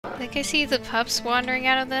think I see the pups wandering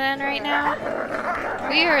out of the den right now.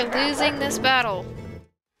 We are losing this battle.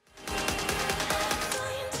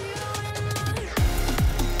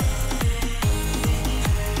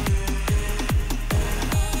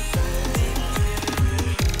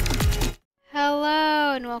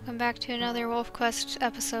 Hello, and welcome back to another WolfQuest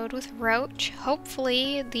episode with Roach.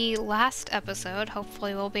 Hopefully the last episode.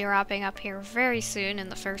 Hopefully we'll be wrapping up here very soon in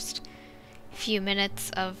the first few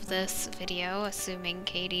minutes of this video, assuming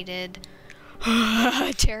Katie did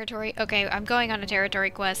territory. Okay, I'm going on a territory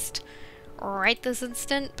quest right this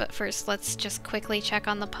instant, but first let's just quickly check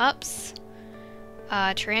on the pups.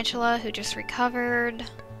 Tarantula, who just recovered.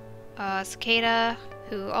 Cicada,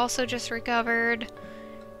 who also just recovered.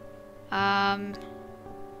 And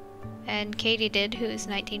Katie did, who's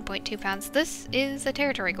 19.2 pounds. This is a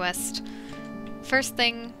territory quest. First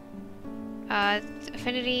thing,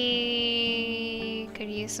 Affinity could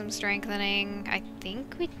use some strengthening. I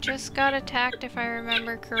think we just got attacked if I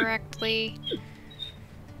remember correctly.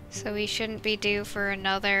 So we shouldn't be due for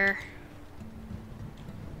another.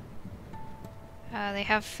 They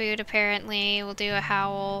have food apparently. We'll do a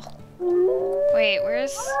howl. Wait,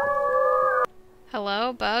 where's...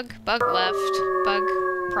 Hello, Bug? Bug left. Bug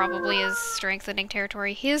probably is strengthening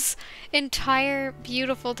territory. His entire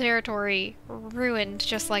beautiful territory ruined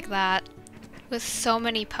just like that. With so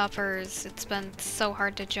many puppers, it's been so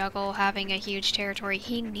hard to juggle having a huge territory.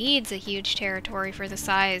 He needs a huge territory for the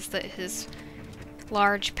size that his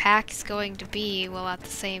large pack is going to be, while at the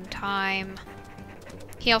same time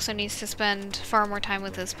he also needs to spend far more time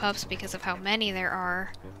with his pups because of how many there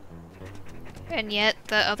are. And yet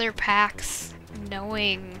the other packs,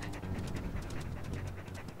 knowing,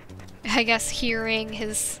 I guess hearing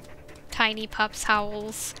his tiny pups'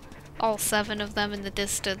 howls, all 7 of them in the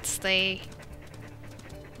distance, they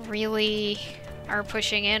really are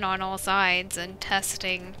pushing in on all sides and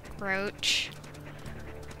testing Roach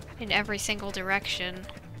in every single direction.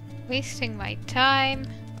 Wasting my time.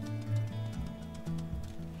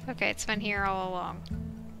 Okay, it's been here all along.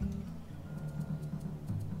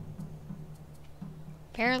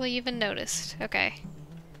 Barely even noticed. Okay.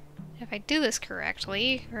 If I do this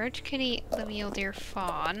correctly, Roach can eat the mule deer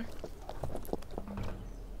fawn.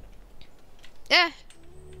 Eh!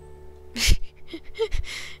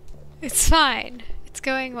 It's fine. It's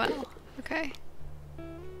going well. Okay.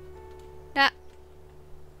 Nah.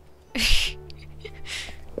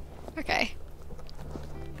 Okay.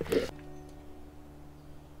 Then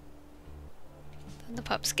the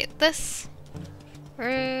pups get this.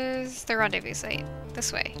 Where's the rendezvous site?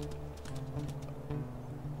 This way.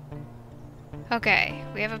 Okay,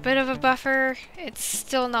 we have a bit of a buffer. It's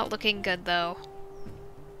still not looking good though.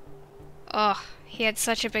 Ugh, he had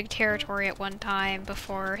such a big territory at one time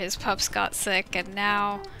before his pups got sick, and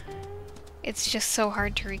now it's just so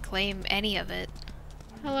hard to reclaim any of it.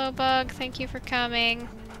 Hello, Bug. Thank you for coming.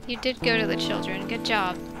 You did go to the children. Good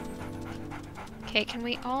job. Okay, can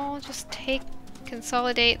we all just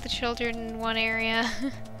consolidate the children in one area?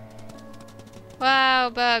 Wow,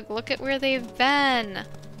 Bug, look at where they've been!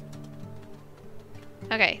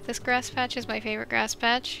 Okay, this grass patch is my favorite grass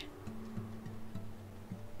patch.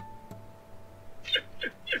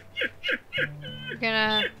 We're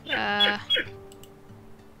gonna,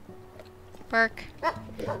 bark.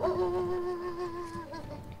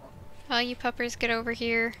 Oh, you puppers, get over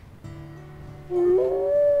here.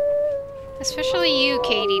 Especially you,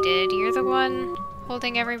 Katie did. You're the one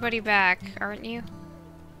holding everybody back, aren't you?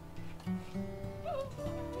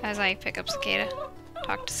 As I pick up Cicada.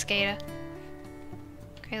 Talk to Cicada.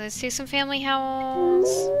 Okay, let's do some family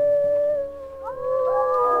howls.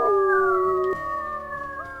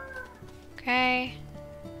 Okay.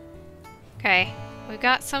 Okay, we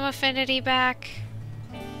got some affinity back.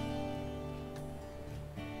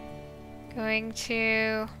 Going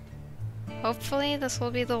to... Hopefully this will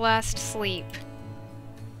be the last sleep.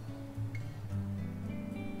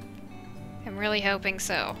 I'm really hoping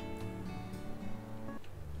so.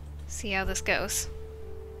 See how this goes.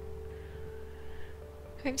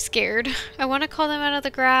 I'm scared. I want to call them out of the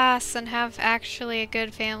grass and have actually a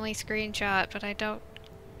good family screenshot, but I don't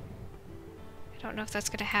know if that's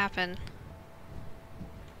gonna happen.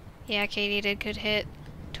 Yeah, Katie did good hit.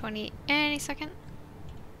 20 any second.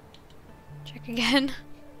 Check again.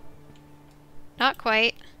 Not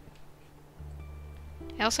quite.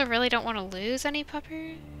 I also really don't want to lose any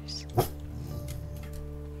puppers.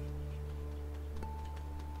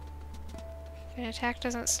 If an attack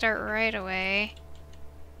doesn't start right away.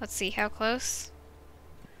 Let's see, how close?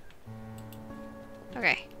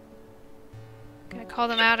 Okay. I'm gonna call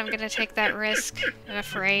them out, I'm gonna take that risk. I'm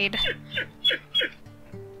afraid.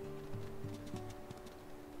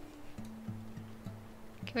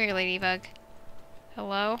 Come here, ladybug.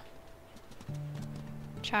 Hello?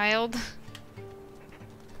 Child?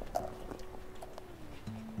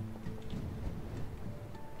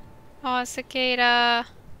 Aw, cicada.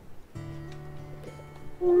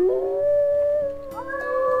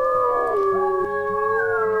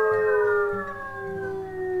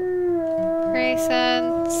 Prey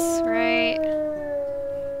sense, right?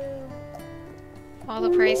 All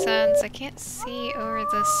the prey sense. I can't see over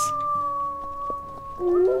this.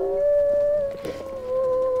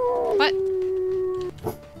 What?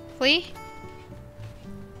 Flea?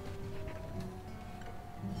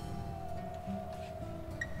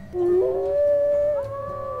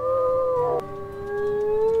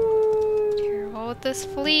 Careful with this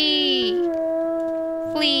flea!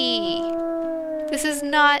 Flea! This is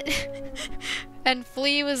not... And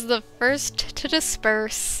Flea was the first to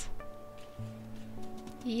disperse.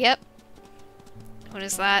 Yep. What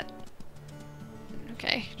is that?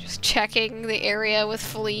 Okay, just checking the area with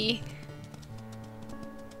Flea.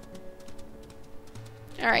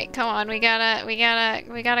 Alright, come on, we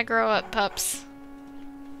gotta grow up, pups.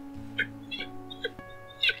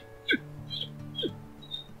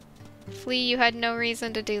 Flea, you had no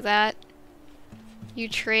reason to do that. You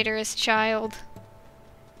traitorous child.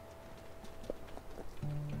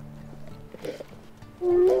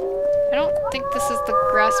 I don't think this is the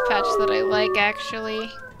grass patch that I like, actually.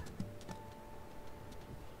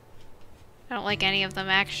 I don't like any of them,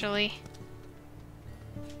 actually.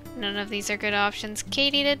 None of these are good options.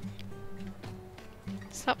 Katie did.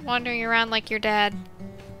 Stop wandering around like your dad.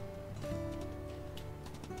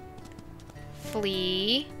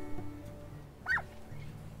 Flea.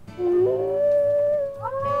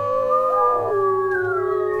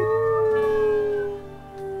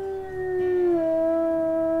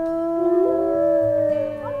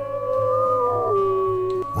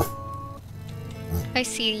 I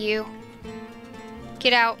see you.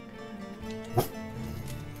 Get out.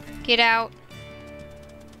 Get out.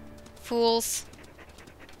 Fools.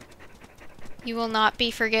 You will not be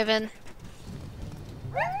forgiven.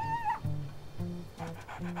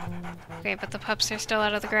 Okay, but the pups are still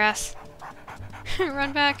out of the grass.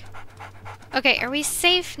 Run back. Okay, are we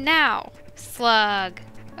safe now? Slug.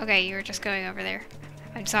 Okay, you were just going over there.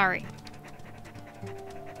 I'm sorry.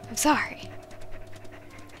 I'm sorry.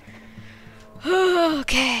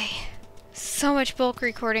 Okay. So much bulk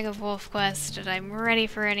recording of WolfQuest, and I'm ready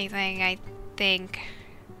for anything, I think.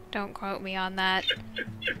 Don't quote me on that.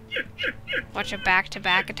 Watch a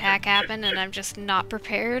back-to-back attack happen, and I'm just not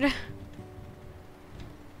prepared.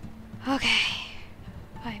 Okay.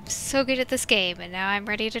 I'm so good at this game, and now I'm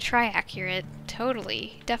ready to try accurate.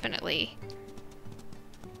 Totally. Definitely.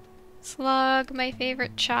 Slug, my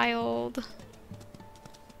favorite child.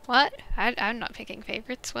 What? I'm not picking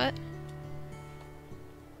favorites, what?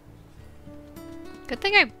 Good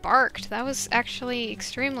thing I barked. That was actually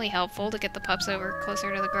extremely helpful to get the pups over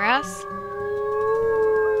closer to the grass.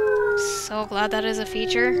 So glad that is a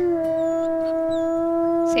feature.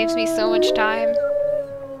 Saves me so much time.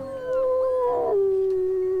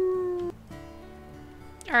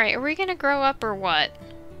 Alright, are we gonna grow up or what?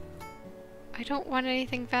 I don't want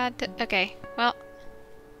anything bad to... Okay, well.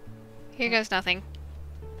 Here goes nothing.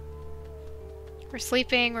 We're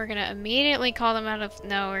sleeping, we're gonna immediately call them out of...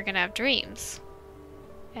 No, we're gonna have dreams.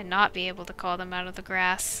 And not be able to call them out of the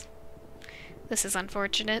grass. This is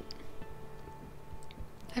unfortunate.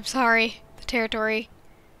 I'm sorry. The territory.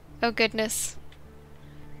 Oh goodness.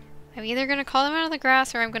 I'm either gonna call them out of the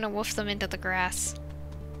grass or I'm gonna wolf them into the grass.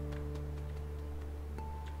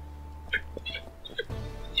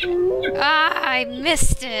 Ah, I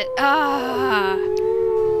missed it! Ah!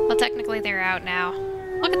 Well, technically they're out now.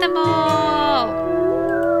 Look at them all!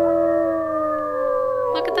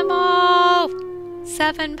 Look at them all!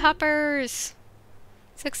 7 puppers!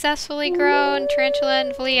 Successfully grown, Tarantula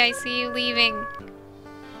and Flea, I see you leaving.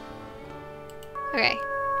 Okay.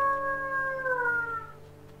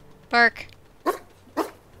 Bark.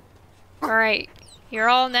 Alright. You're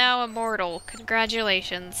all now immortal.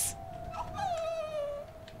 Congratulations.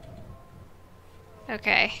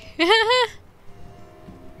 Okay.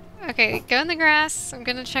 Okay, go in the grass. I'm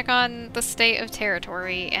gonna check on the state of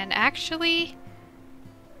territory, and actually...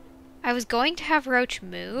 I was going to have Roach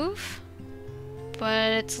move,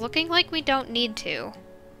 but it's looking like we don't need to.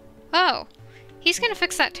 Oh, he's gonna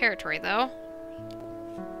fix that territory though.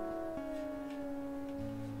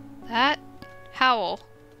 That howl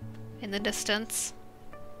in the distance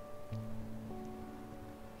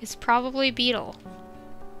is probably Beetle.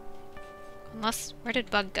 Unless, where did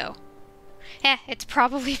Bug go? Eh, it's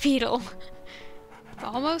probably Beetle.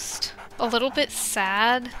 Almost a little bit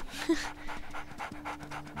sad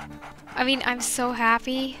I mean, I'm so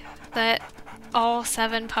happy that all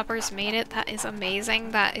 7 puppers made it. That is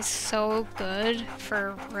amazing. That is so good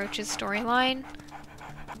for Roach's storyline.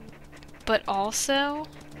 But also,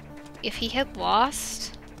 if he had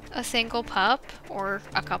lost a single pup, or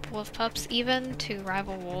a couple of pups even, to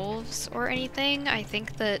rival wolves or anything, I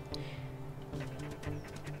think that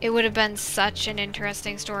it would have been such an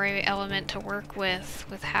interesting story element to work with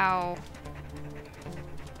how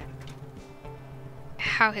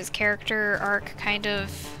his character arc kind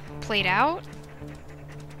of played out,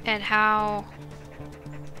 and how,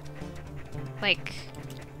 like,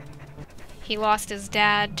 he lost his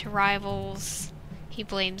dad to rivals, he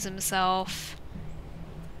blames himself,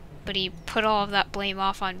 but he put all of that blame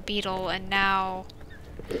off on Beetle, and now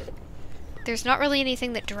there's not really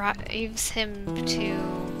anything that drives him to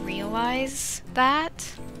realize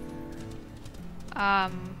that.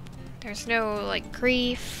 There's no, like,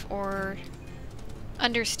 grief or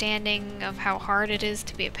understanding of how hard it is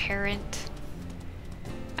to be a parent.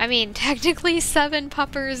 I mean, technically 7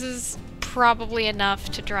 puppers is probably enough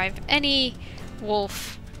to drive any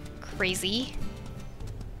wolf crazy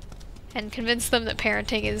and convince them that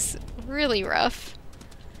parenting is really rough.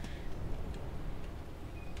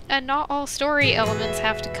 And not all story elements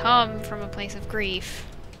have to come from a place of grief.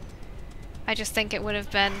 I just think it would have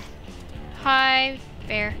been... Hi,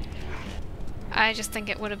 Bear. I just think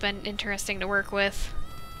it would have been interesting to work with.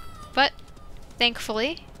 But,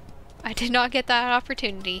 thankfully, I did not get that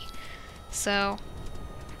opportunity. So,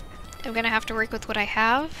 I'm gonna have to work with what I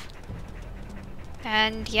have.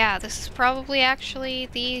 And yeah, this is probably actually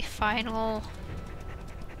the final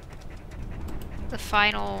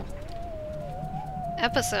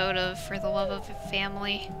episode of For the Love of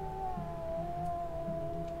Family.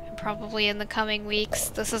 And probably in the coming weeks.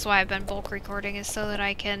 This is why I've been bulk recording, is so that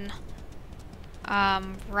I can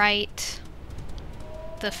write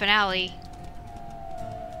the finale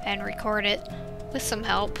and record it with some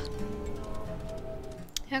help.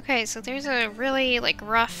 Okay, so there's a really, like,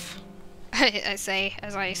 rough, I say,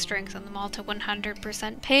 as I strengthen them all to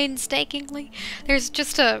 100% painstakingly. There's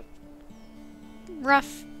just a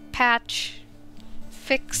rough patch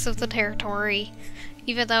fix of the territory,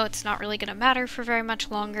 even though it's not really gonna matter for very much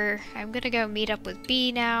longer. I'm gonna go meet up with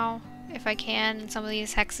Bee now, if I can, some of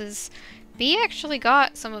these hexes. Bee actually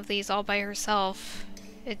got some of these all by herself.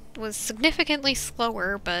 It was significantly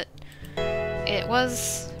slower, but it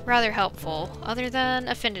was rather helpful, other than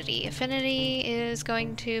Affinity. Affinity is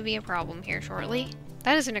going to be a problem here shortly.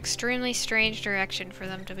 That is an extremely strange direction for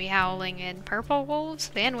them to be howling in. Purple wolves?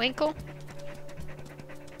 Van Winkle?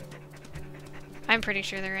 I'm pretty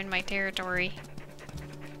sure they're in my territory,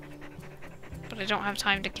 but I don't have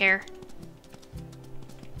time to care.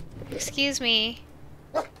 Excuse me.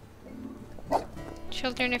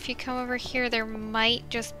 Children, if you come over here, there might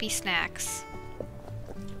just be snacks.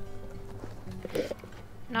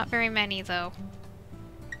 Not very many, though.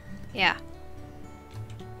 Yeah.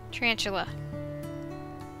 Tarantula.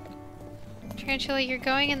 Tarantula, you're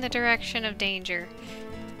going in the direction of danger.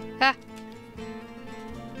 Ah!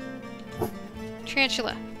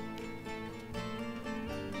 Tarantula.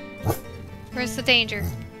 Where's the danger?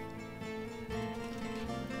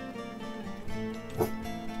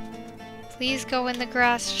 Please go in the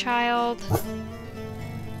grass, child.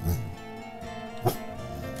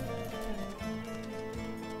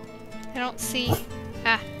 I don't see...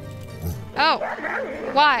 Ah. Oh!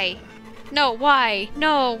 Why? No, why?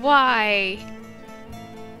 No, why?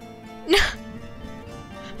 No!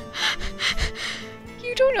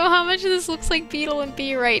 You don't know how much this looks like Beetle and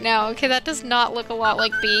Bee right now. Okay, that does not look a lot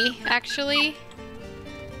like Bee, actually.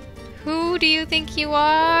 Who do you think you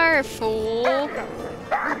are, fool?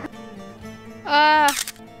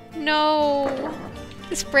 No.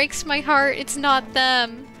 This breaks my heart. It's not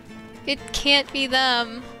them. It can't be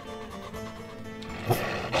them.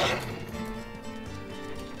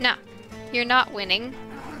 Nah, you're not winning.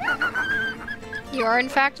 You are in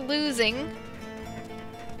fact losing.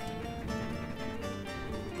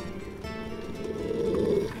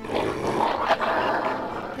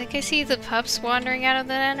 I think I see the pups wandering out of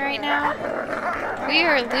the den right now. We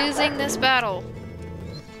are losing this battle.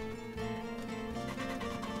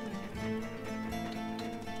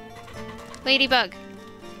 Ladybug.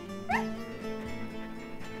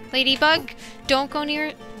 Ladybug, don't go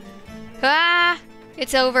near... Ah!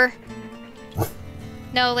 It's over.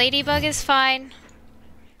 No, Ladybug is fine.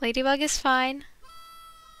 Ladybug is fine.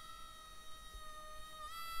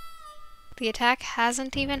 The attack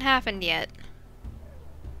hasn't even happened yet.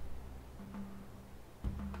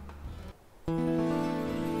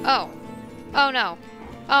 Oh. Oh no.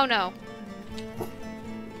 Oh no.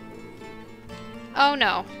 Oh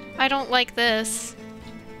no. I don't like this.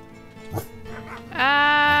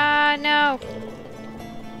 Ah, no.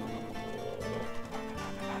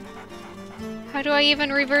 How do I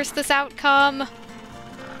even reverse this outcome?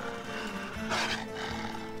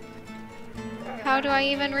 How do I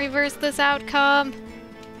even reverse this outcome?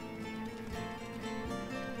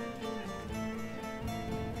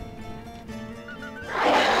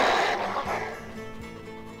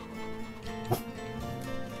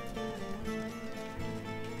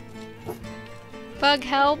 Bug,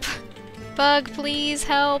 help! Bug, please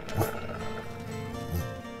help!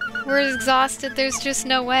 We're exhausted, there's just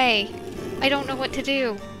no way. I don't know what to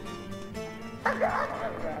do.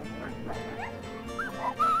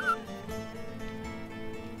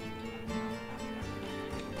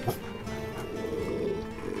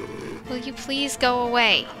 Will you please go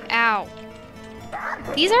away? Ow.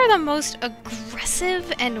 These are the most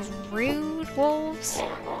aggressive and rude wolves.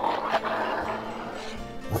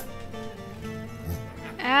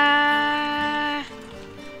 Ah.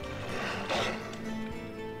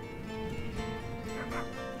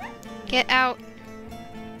 Get out.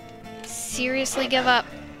 Seriously give up.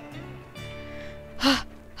 I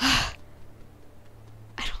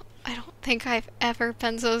don't think I've ever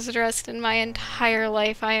been so stressed in my entire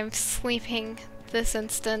life. I am sleeping this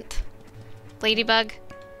instant. Ladybug.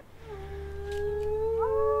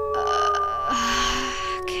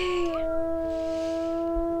 Okay.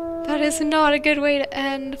 That is not a good way to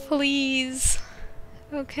end, please.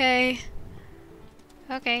 Okay.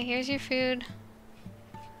 Okay, here's your food.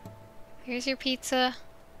 Here's your pizza.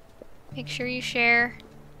 Make sure you share.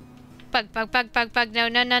 Bug, bug, bug, bug, bug. No,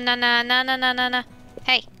 no, no, no, no, no, no, no, no, no.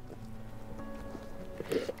 Hey.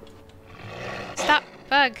 Stop,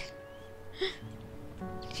 bug.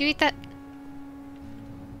 Did you eat that?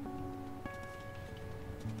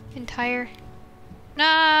 Entire?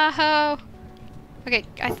 No! Okay,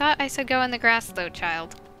 I thought I said go in the grass though,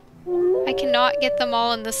 child. I cannot get them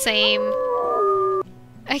all in the same...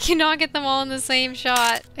 I cannot get them all in the same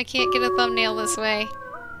shot. I can't get a thumbnail this way.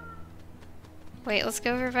 Wait, let's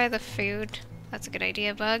go over by the food. That's a good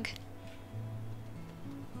idea, Bug.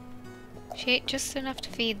 She ate just enough to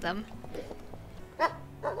feed them.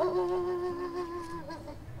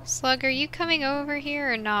 Slug, are you coming over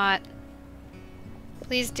here or not?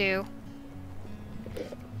 Please do.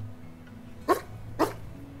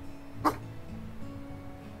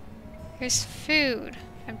 There's food.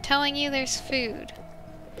 I'm telling you there's food.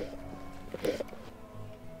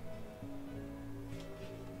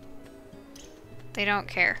 They don't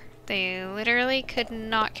care. They literally could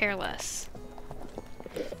not care less.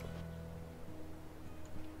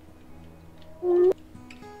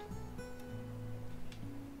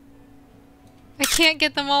 I can't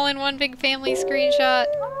get them all in one big family screenshot.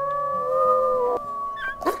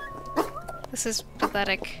 This is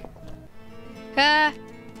pathetic. Ah!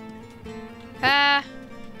 Ah!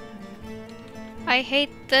 I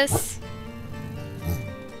hate this.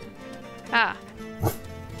 Ah.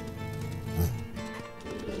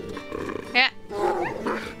 Yeah.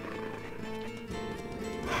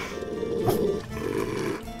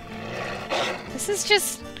 This is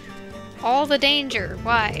just all the danger.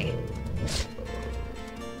 Why?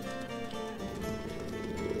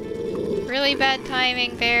 Really bad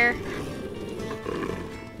timing, bear.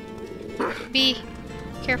 Be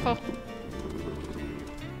careful.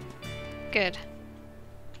 Good.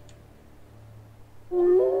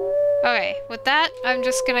 Okay, with that, I'm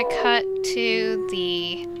just gonna cut to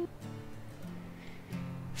the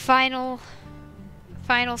final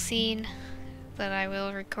scene that I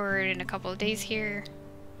will record in a couple of days here.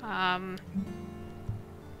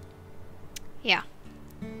 Yeah.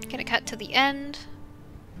 Gonna cut to the end.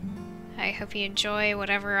 I hope you enjoy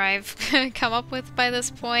whatever I've come up with by this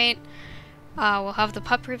point. We'll have the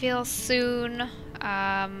pup reveal soon.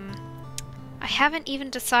 I haven't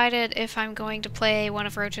even decided if I'm going to play one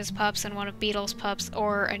of Roach's pups and one of Beetle's pups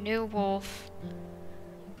or a new wolf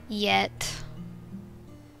yet.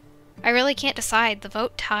 I really can't decide. The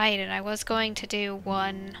vote tied and I was going to do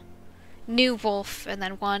one new wolf and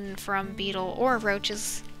then one from Beetle or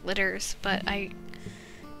Roach's litters, but I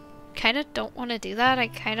kind of don't want to do that. I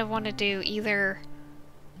kind of want to do either...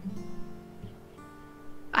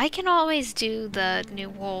 I can always do the new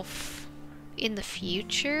wolf in the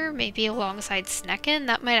future, maybe alongside Snecken.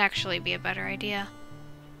 That might actually be a better idea.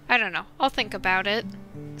 I don't know. I'll think about it.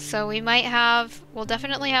 So we might have... We'll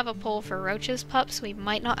definitely have a poll for Roach's pups. We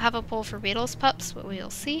might not have a poll for Beetle's pups, but we'll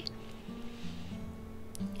see.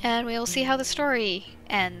 And we'll see how the story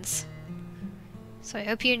ends. So I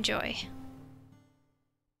hope you enjoy.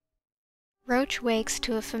 Roach wakes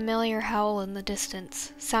to a familiar howl in the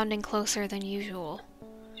distance, sounding closer than usual.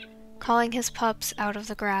 Calling his pups out of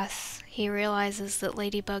the grass, he realizes that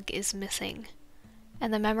Ladybug is missing,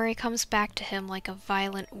 and the memory comes back to him like a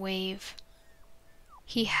violent wave.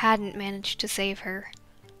 He hadn't managed to save her,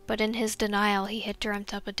 but in his denial he had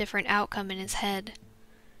dreamt up a different outcome in his head.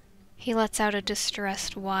 He lets out a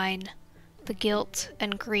distressed whine, the guilt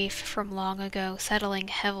and grief from long ago settling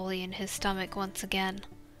heavily in his stomach once again.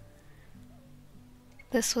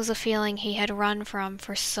 This was a feeling he had run from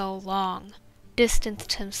for so long,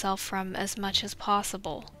 distanced himself from as much as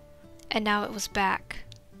possible, and now it was back,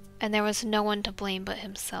 and there was no one to blame but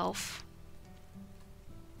himself.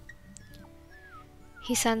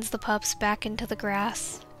 He sends the pups back into the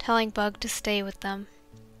grass, telling Bug to stay with them.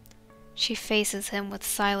 She faces him with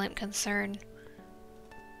silent concern.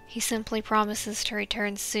 He simply promises to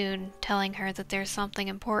return soon, telling her that there's something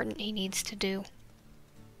important he needs to do.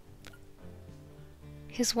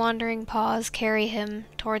 His wandering paws carry him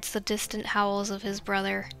towards the distant howls of his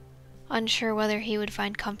brother, unsure whether he would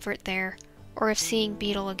find comfort there, or if seeing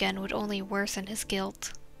Beetle again would only worsen his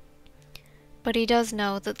guilt. But he does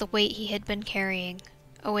know that the weight he had been carrying,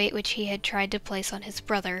 a weight which he had tried to place on his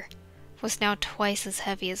brother, was now twice as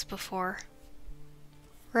heavy as before.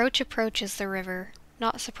 Roach approaches the river,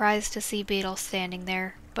 not surprised to see Beetle standing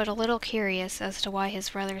there, but a little curious as to why his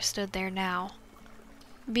brother stood there now.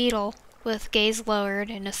 Beetle, with gaze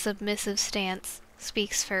lowered in a submissive stance,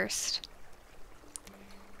 speaks first.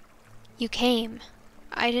 "You came.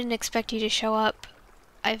 I didn't expect you to show up.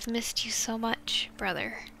 I've missed you so much,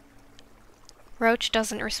 brother." Roach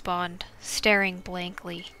doesn't respond, staring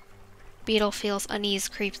blankly. Beetle feels unease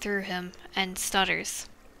creep through him, and stutters.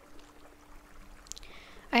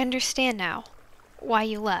 "I understand now why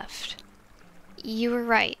you left. You were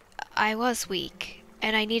right, I was weak,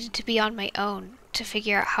 and I needed to be on my own to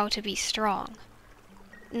figure out how to be strong.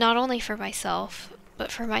 Not only for myself,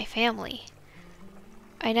 but for my family.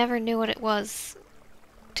 I never knew what it was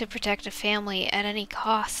to protect a family at any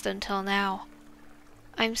cost until now.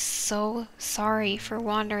 I'm so sorry for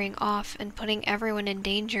wandering off and putting everyone in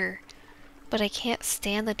danger, but I can't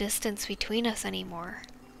stand the distance between us anymore.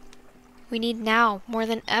 We need now, more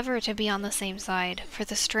than ever, to be on the same side, for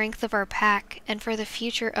the strength of our pack and for the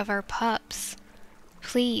future of our pups.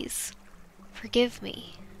 Please, forgive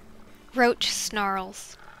me." Roach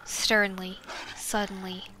snarls, sternly,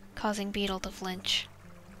 suddenly, causing Beetle to flinch.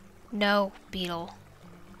 "No, Beetle.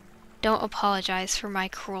 Don't apologize for my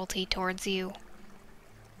cruelty towards you.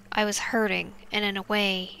 I was hurting, and in a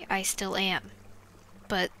way, I still am.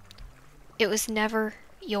 But it was never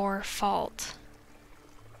your fault.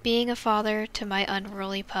 Being a father to my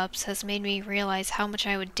unruly pups has made me realize how much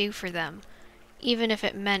I would do for them, even if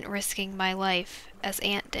it meant risking my life, as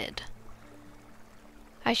Aunt did.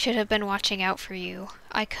 I should have been watching out for you.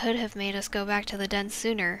 I could have made us go back to the den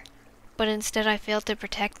sooner, but instead I failed to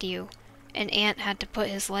protect you, and Aunt had to put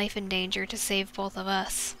his life in danger to save both of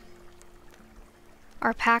us.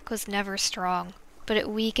 Our pack was never strong, but it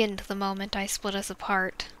weakened the moment I split us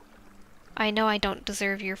apart. I know I don't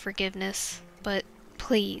deserve your forgiveness, but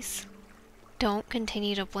please, don't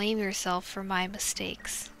continue to blame yourself for my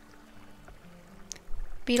mistakes."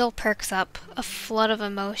 Beetle perks up, a flood of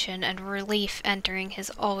emotion and relief entering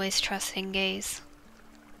his always trusting gaze.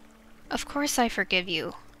 "Of course I forgive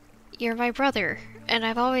you. You're my brother, and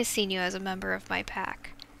I've always seen you as a member of my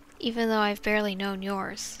pack, even though I've barely known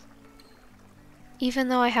yours. Even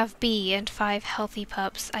though I have Bee and 5 healthy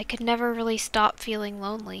pups, I could never really stop feeling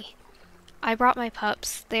lonely. I brought my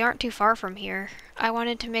pups. They aren't too far from here. I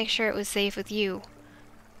wanted to make sure it was safe with you.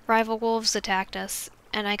 Rival wolves attacked us,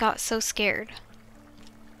 and I got so scared."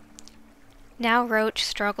 Now Roach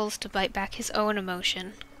struggles to bite back his own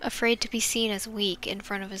emotion, afraid to be seen as weak in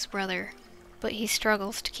front of his brother, but he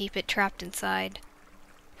struggles to keep it trapped inside.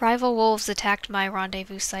 Rival wolves attacked my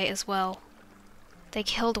rendezvous site as well. They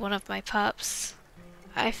killed one of my pups.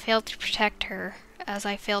 I failed to protect her, as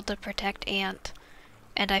I failed to protect Aunt,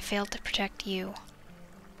 and I failed to protect you.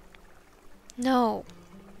 "No,"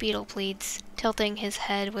 Beetle pleads, tilting his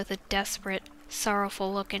head with a desperate,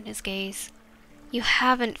 sorrowful look in his gaze. "You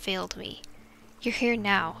haven't failed me. You're here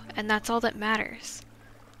now, and that's all that matters.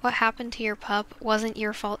 What happened to your pup wasn't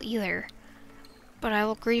your fault either, but I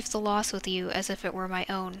will grieve the loss with you as if it were my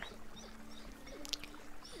own."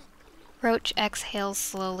 Roach exhales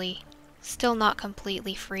slowly, still not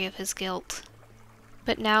completely free of his guilt.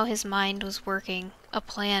 But now his mind was working, a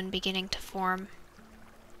plan beginning to form.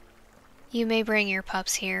 "You may bring your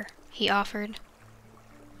pups here," he offered.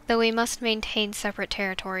 "Though we must maintain separate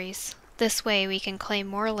territories. This way we can claim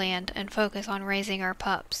more land and focus on raising our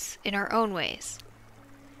pups, in our own ways.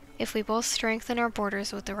 If we both strengthen our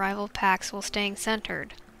borders with the rival packs while staying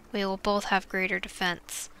centered, we will both have greater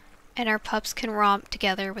defense, and our pups can romp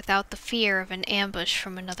together without the fear of an ambush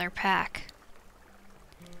from another pack.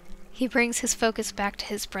 He brings his focus back to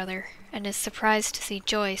his brother, and is surprised to see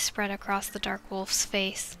joy spread across the dark wolf's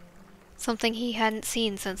face, something he hadn't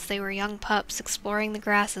seen since they were young pups exploring the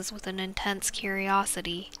grasses with an intense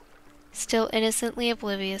curiosity, still innocently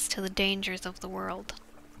oblivious to the dangers of the world.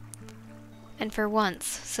 And for once,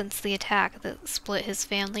 since the attack that split his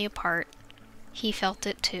family apart, he felt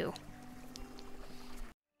it too.